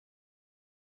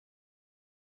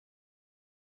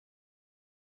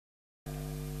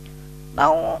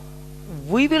Now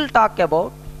we will talk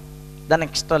about the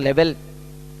next level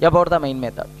about the main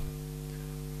method.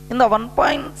 In the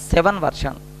 1.7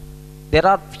 version, there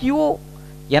are few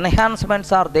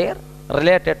enhancements are there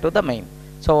related to the main.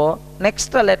 So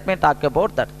next let me talk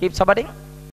about that. Keep submitting.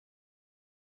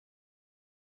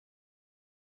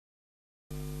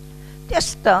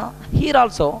 Just here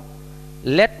also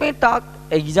let me talk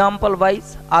example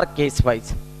wise or case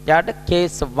wise. That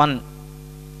case 1.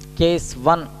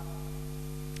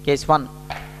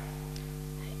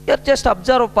 Here just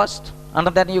observe first and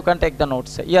then you can take the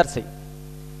notes. Here see,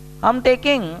 I am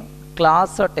taking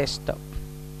class test.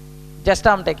 Just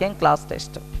I am taking class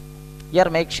test. Here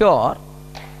make sure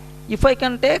if I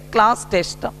can take class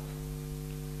test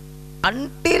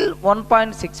until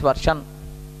 1.6 version,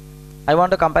 I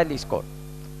want to compile this code.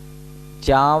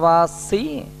 Java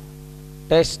C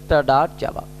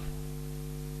test.java.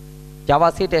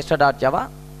 Java C test.java.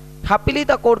 Happily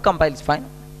the code compiles fine.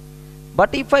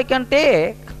 But if I can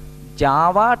take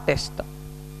Java test,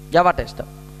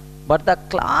 but the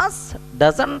class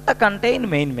doesn't contain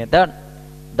main method.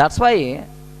 That's why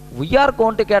we are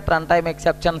going to get runtime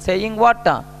exception saying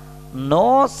what?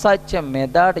 No such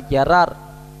method error.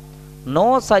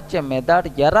 No such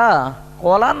method error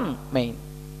colon main.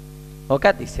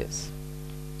 Okay, this is.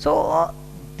 So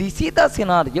this is the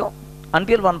scenario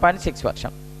until 1.6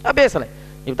 version. Basically,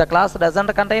 if the class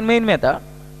doesn't contain main method,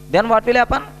 then what will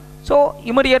happen? So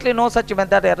immediately no such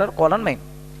method error colon main.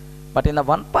 But in the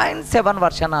 1.7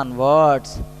 version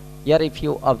onwards, here if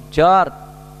you observe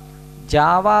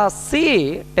Java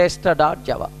C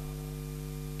test.java,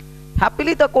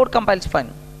 happily the code compiles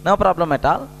fine, no problem at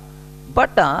all.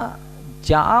 But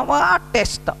Java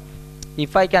test,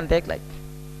 if I can take like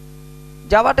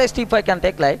Java test, if I can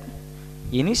take like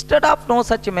instead of no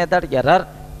such method error,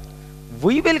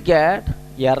 we will get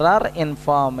error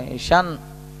information.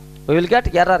 We will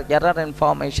get error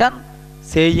information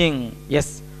saying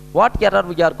yes, what error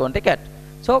we are going to get.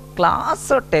 So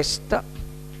class test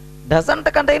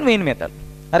doesn't contain main method.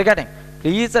 Are you getting?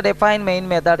 Please define main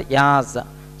method yes.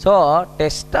 So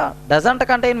test doesn't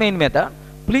contain main method.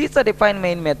 Please define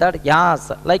main method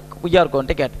yes, like we are going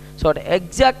to get. So the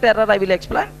exact error I will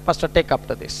explain. First take up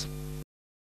to this.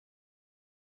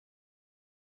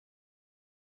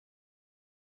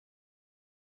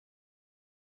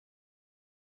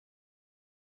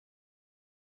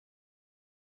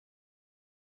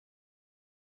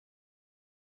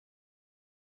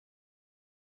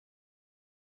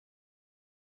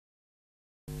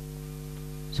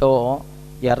 So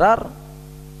error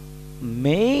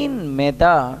main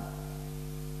method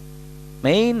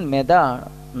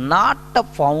not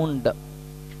found.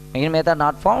 Main method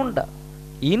not found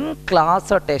in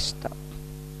class test.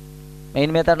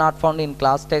 Main method not found in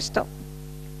class test.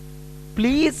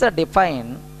 Please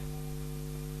define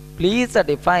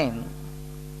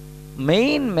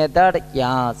main method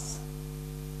yes.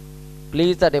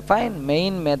 Please define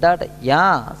main method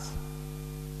yes.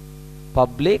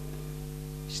 Public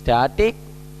static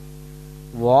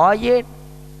void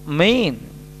main.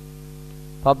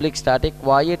 Public static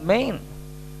void main.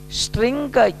 String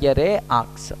array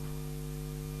args.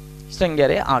 String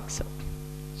array args.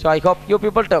 So I hope you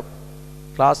people took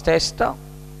class test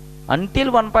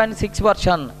until 1.6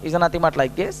 version is nothing but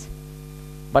like this.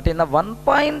 But in the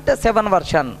 1.7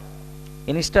 version,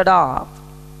 instead of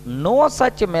no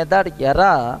such method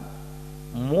error,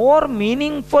 more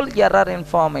meaningful error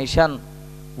information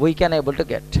we can able to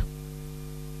get.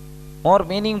 More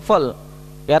meaningful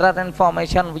error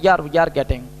information we are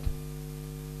getting.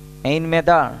 Main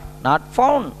method not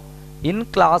found in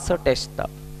class test.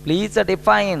 Please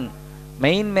define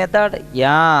main method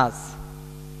yes.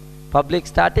 Public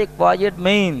static void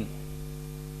main.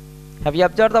 Have you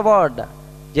observed the word?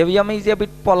 JVM is a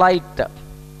bit polite.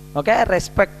 Okay,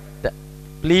 respect.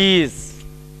 Please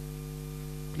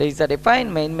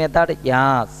define main method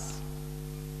yes.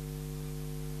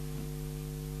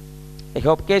 I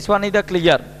hope case 1 is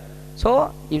clear.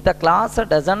 So if the class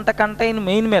doesn't contain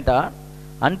main method,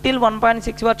 until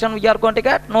 1.6 version we are going to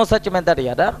get no such method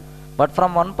error. But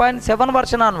from 1.7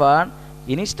 version onward,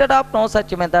 instead of no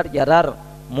such method error,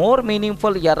 more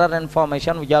meaningful error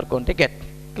information we are going to get.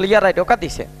 Clear, right? Okay,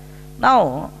 this.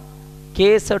 Now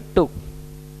case 2.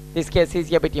 This case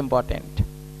is a bit important.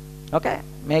 Okay,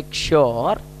 make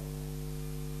sure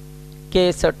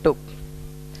case 2.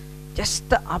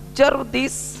 Just observe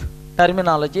this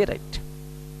terminology, right?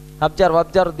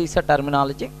 Observe this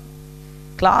terminology.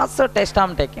 Class test I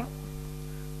am taking.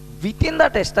 Within the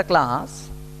test class,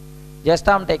 just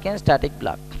I am taking static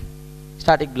block.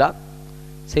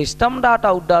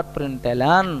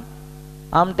 System.out.println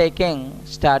I am taking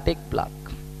static block.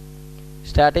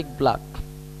 static block.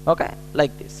 Okay,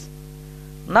 like this.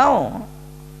 Now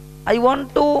I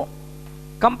want to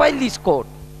compile this code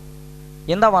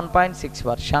in the 1.6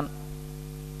 version.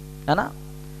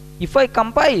 If I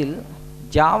compile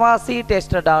javac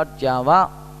test.java,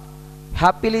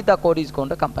 happily the code is going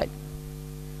to compile.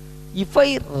 If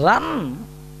I run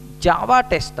java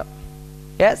test,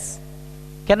 yes,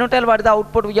 can you tell what is the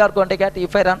output we are going to get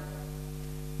if I run?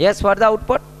 Yes, what is the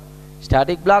output?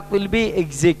 Static block will be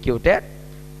executed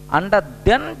and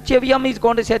then JVM is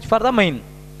going to search for the main.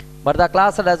 But the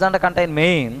class doesn't contain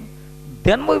main,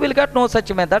 then we will get no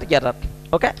such method error.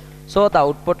 Okay, so the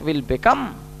output will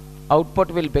become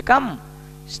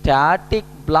static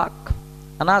block,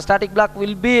 and our static block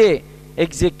will be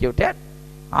executed.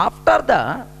 After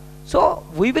that, so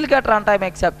we will get runtime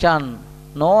exception,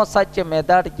 no such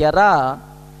method error,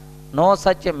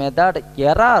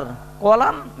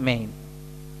 colon main.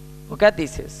 Okay,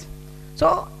 this is,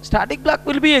 so static block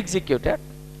will be executed.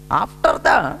 After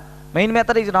the main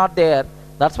method is not there,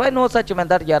 that's why no such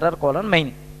method error colon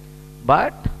main.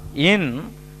 But in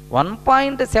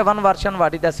 1.7 version,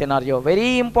 what is the scenario?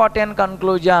 Very important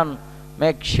conclusion.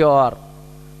 Make sure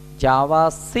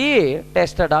javac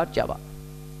test.java.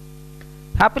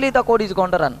 Happily the code is going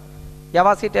to run.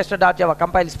 Javac test.java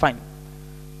compiles fine.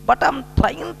 But I'm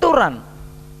trying to run.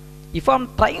 If I'm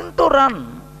trying to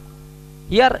run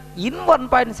here in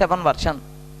 1.7 version,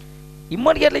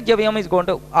 immediately JVM is going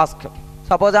to ask.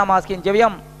 Suppose I'm asking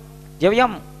JVM,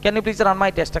 can you please run my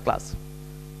test class?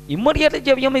 Immediately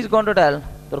JVM is going to tell,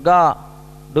 Durga,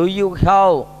 do you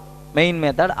have main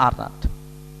method or not?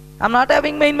 I'm not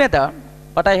having main method,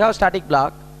 but I have static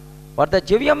block. But the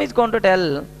JVM is going to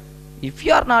tell, if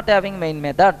you are not having main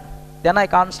method, then I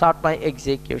can't start my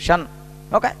execution.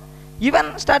 Okay,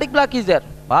 even static block is there.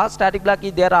 But static block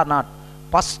is there or not?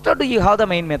 First, do you have the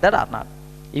main method or not?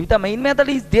 If the main method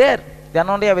is there, then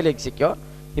only I will execute.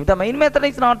 If the main method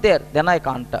is not there, then I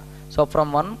can't. So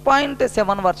from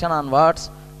 1.7 version onwards,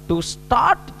 to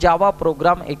start Java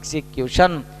program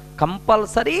execution,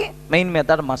 compulsory main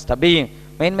method must be.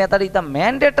 Main method is the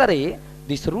mandatory.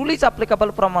 This rule is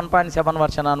applicable from 1.7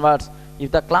 version onwards.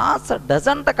 If the class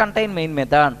doesn't contain main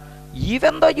method,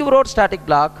 even though you wrote static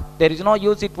block, there is no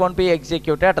use, it won't be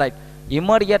executed, right?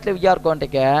 Immediately we are going to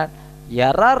get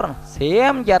error,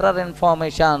 same error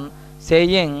information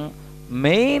saying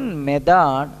main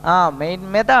method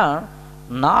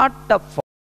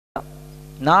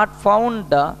not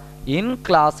found in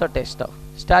class test.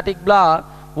 Static block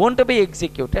won't be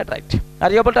executed, right?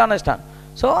 Are you able to understand?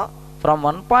 So from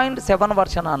 1.7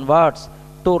 version onwards,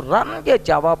 to run a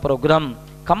Java program,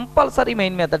 compulsory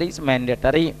main method is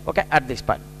mandatory. Okay, at this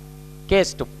point.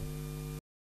 Case 2.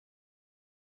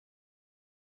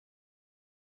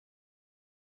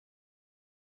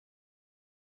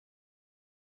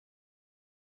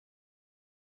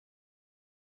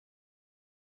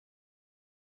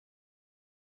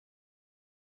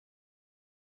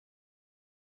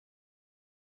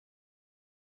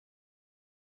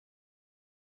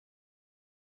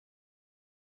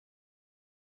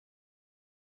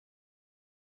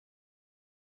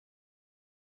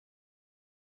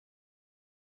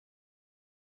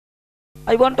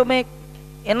 I want to make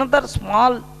another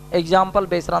small example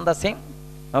based on the same.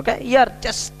 Okay, here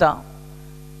just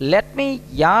let me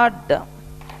add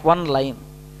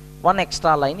one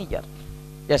extra line here.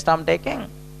 Just I'm taking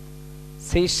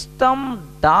system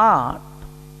dot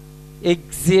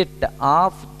exit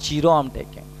of 0. I'm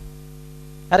taking.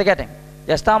 Are you getting?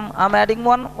 Just I'm adding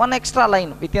one extra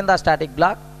line within the static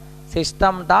block.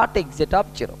 System dot exit of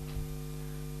 0.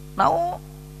 Now,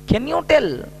 can you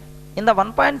tell in the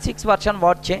 1.6 version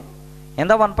what changed? In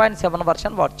the 1.7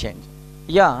 version what changed?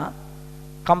 Yeah,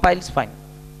 compiles fine.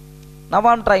 Now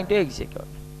I'm trying to execute.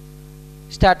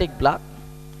 Static block.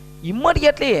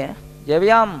 Immediately,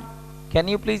 JVM, can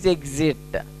you please exit?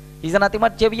 Is nothing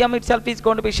but JVM itself is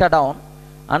going to be shut down,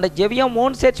 and JVM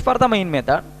won't search for the main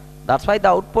method. That's why the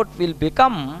output will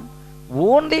become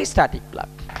only static block.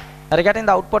 Regarding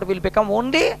the output will become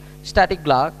only static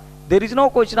block. There is no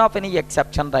question of any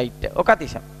exception, right? Okay,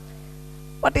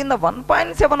 but in the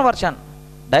 1.7 version,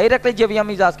 directly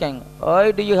JVM is asking,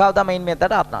 oh, do you have the main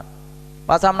method or not?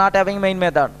 Because I'm not having main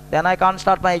method, then I can't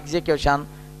start my execution.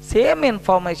 Same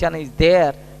information is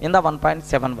there in the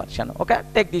 1.7 version. Okay,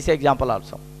 take this example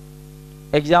also.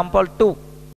 Example 2.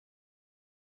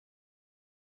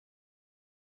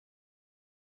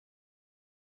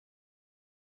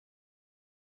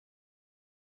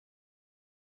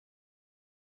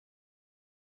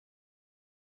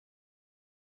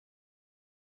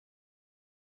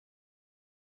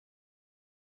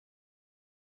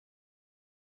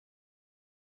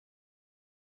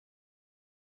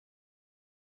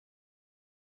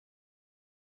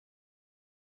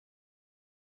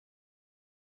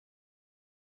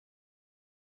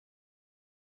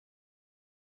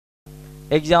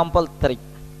 Example 3.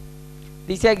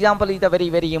 This example is the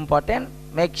very important.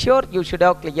 Make sure you should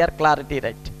have clarity,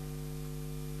 right?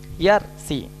 Here,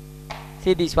 see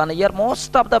this one. Here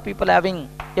most of the people having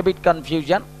a bit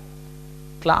confusion.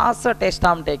 Class test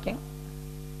I am taking.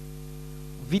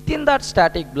 Within that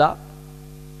static block,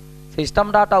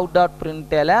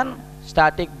 system.out.println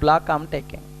static block I am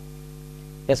taking.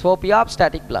 SOP of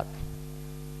static block.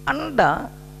 And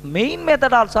main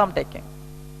method also I am taking.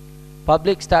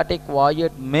 Public static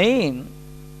void main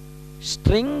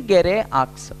string array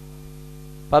args.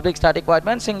 Public static void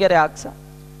main string array args.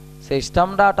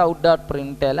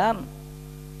 System.out.println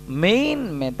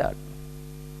main method.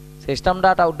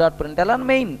 System.out.println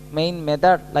main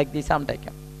method, like this I am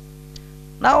taking.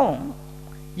 Now,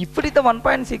 if it is the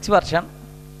 1.6 version,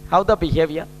 how the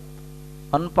behavior?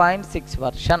 1.6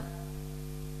 version.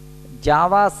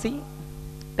 Java C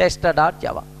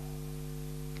tester.java.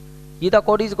 Is the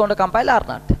code is going to compile or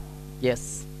not?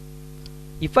 Yes.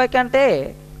 If I can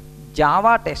take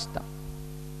Java tester,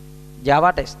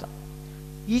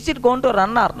 is it going to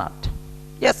run or not?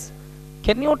 Yes.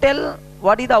 Can you tell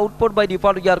what is the output by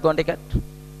default you are going to get?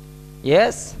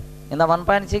 Yes. In the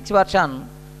 1.6 version,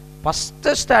 first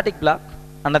static block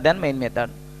and then main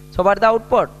method. So what is the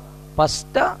output?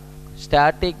 First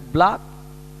static block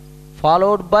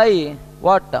followed by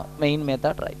what? Main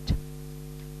method, right?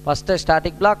 First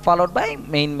static block followed by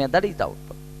main method is the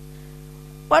output.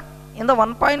 But in the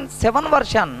 1.7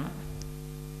 version,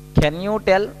 can you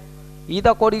tell if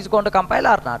the code is going to compile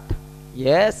or not?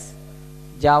 Yes.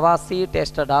 Java C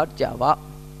tester.java.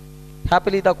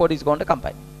 Happily the code is going to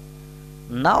compile.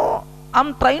 Now I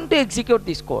am trying to execute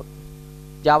this code.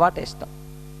 Java tester.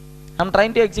 I am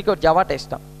trying to execute Java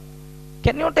tester.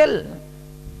 Can you tell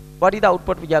what is the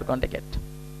output we are going to get?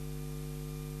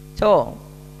 So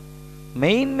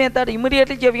main method,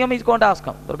 immediately JVM is going to ask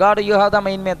him, Durga, do you have the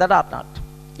main method or not?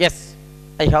 Yes,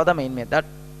 I have the main method.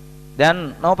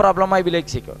 Then no problem, I will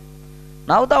execute.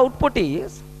 Now the output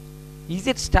is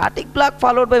it static block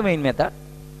followed by main method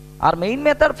or main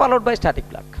method followed by static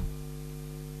block?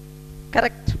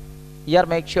 Correct. Here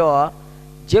make sure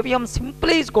JVM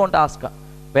simply is going to ask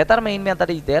whether main method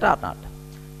is there or not.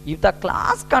 If the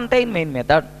class contain main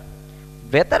method,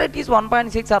 whether it is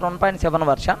 1.6 or 1.7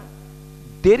 version,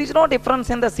 there is no difference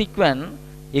in the sequence.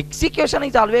 Execution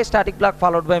is always static block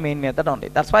followed by main method only.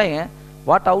 That's why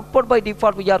what output by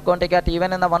default we are going to get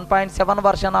even in the 1.7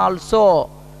 version also,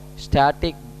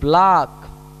 static block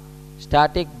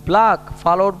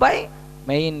followed by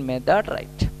main method,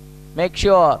 right? Make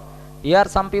sure here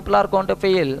some people are going to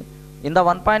feel in the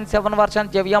 1.7 version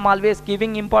JVM always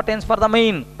giving importance for the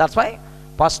main. That's why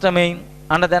first main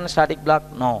and then static block.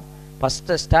 No, first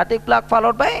static block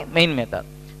followed by main method.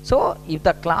 So if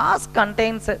the class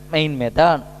contains main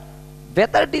method,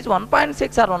 whether it is 1.6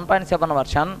 or 1.7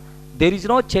 version, there is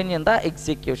no change in the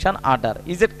execution order.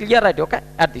 Is it clear, right? Okay,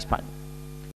 at this point.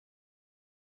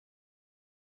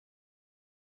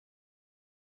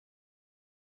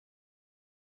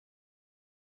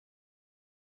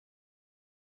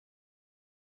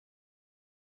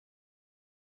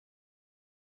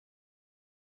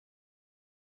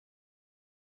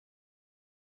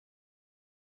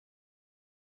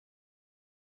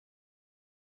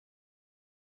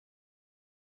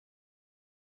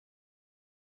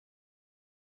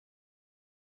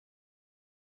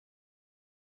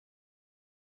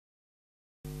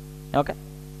 Okay.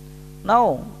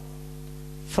 Now,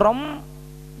 from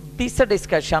this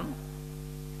discussion,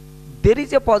 there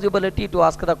is a possibility to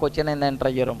ask the question in the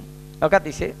entire room. Okay,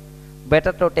 this is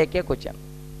better to take a question.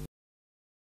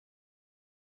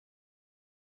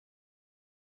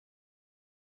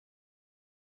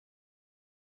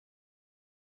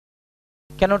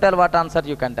 Can you tell what answer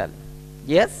you can tell?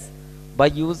 Yes, by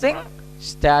using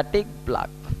static block.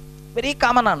 Very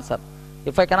common answer.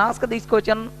 If I can ask this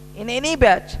question in any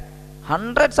batch,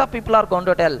 hundreds of people are going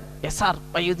to tell, yes sir,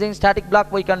 by using static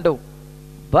block we can do.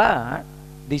 But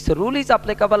this rule is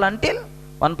applicable until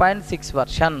 1.6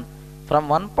 version. From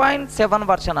 1.7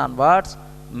 version onwards,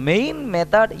 main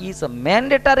method is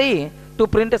mandatory to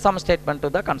print some statement to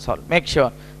the console. Make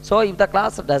sure. So if the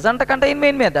class doesn't contain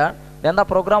main method, then the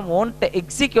program won't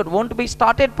execute, won't be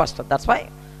started first. That's why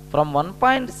from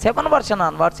 1.7 version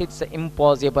onwards it's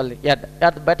impossible. Yet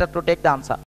better to take the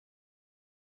answer.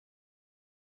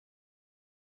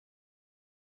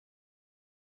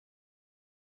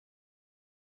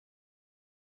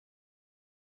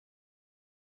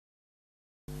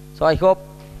 So I hope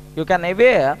you can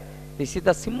aware this is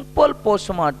the simple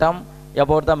postmortem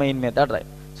about the main method, right?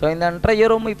 So in the entire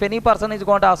room, if any person is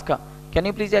going to ask, can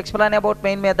you please explain about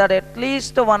main method at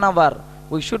least 1 hour,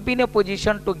 we should be in a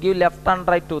position to give left and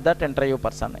right to that interview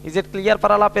person. Is it clear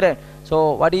for all of you?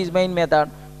 So what is main method?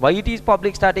 Why it is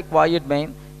public static void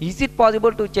main? Is it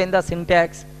possible to change the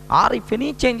syntax, or if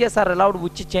any changes are allowed,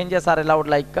 which changes are allowed,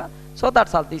 like so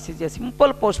that's all. This is a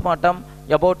simple postmortem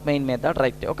about main method,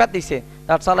 right? Okay,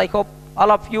 that's all. I hope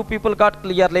all of you people got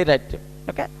clearly right.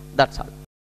 Okay, that's all.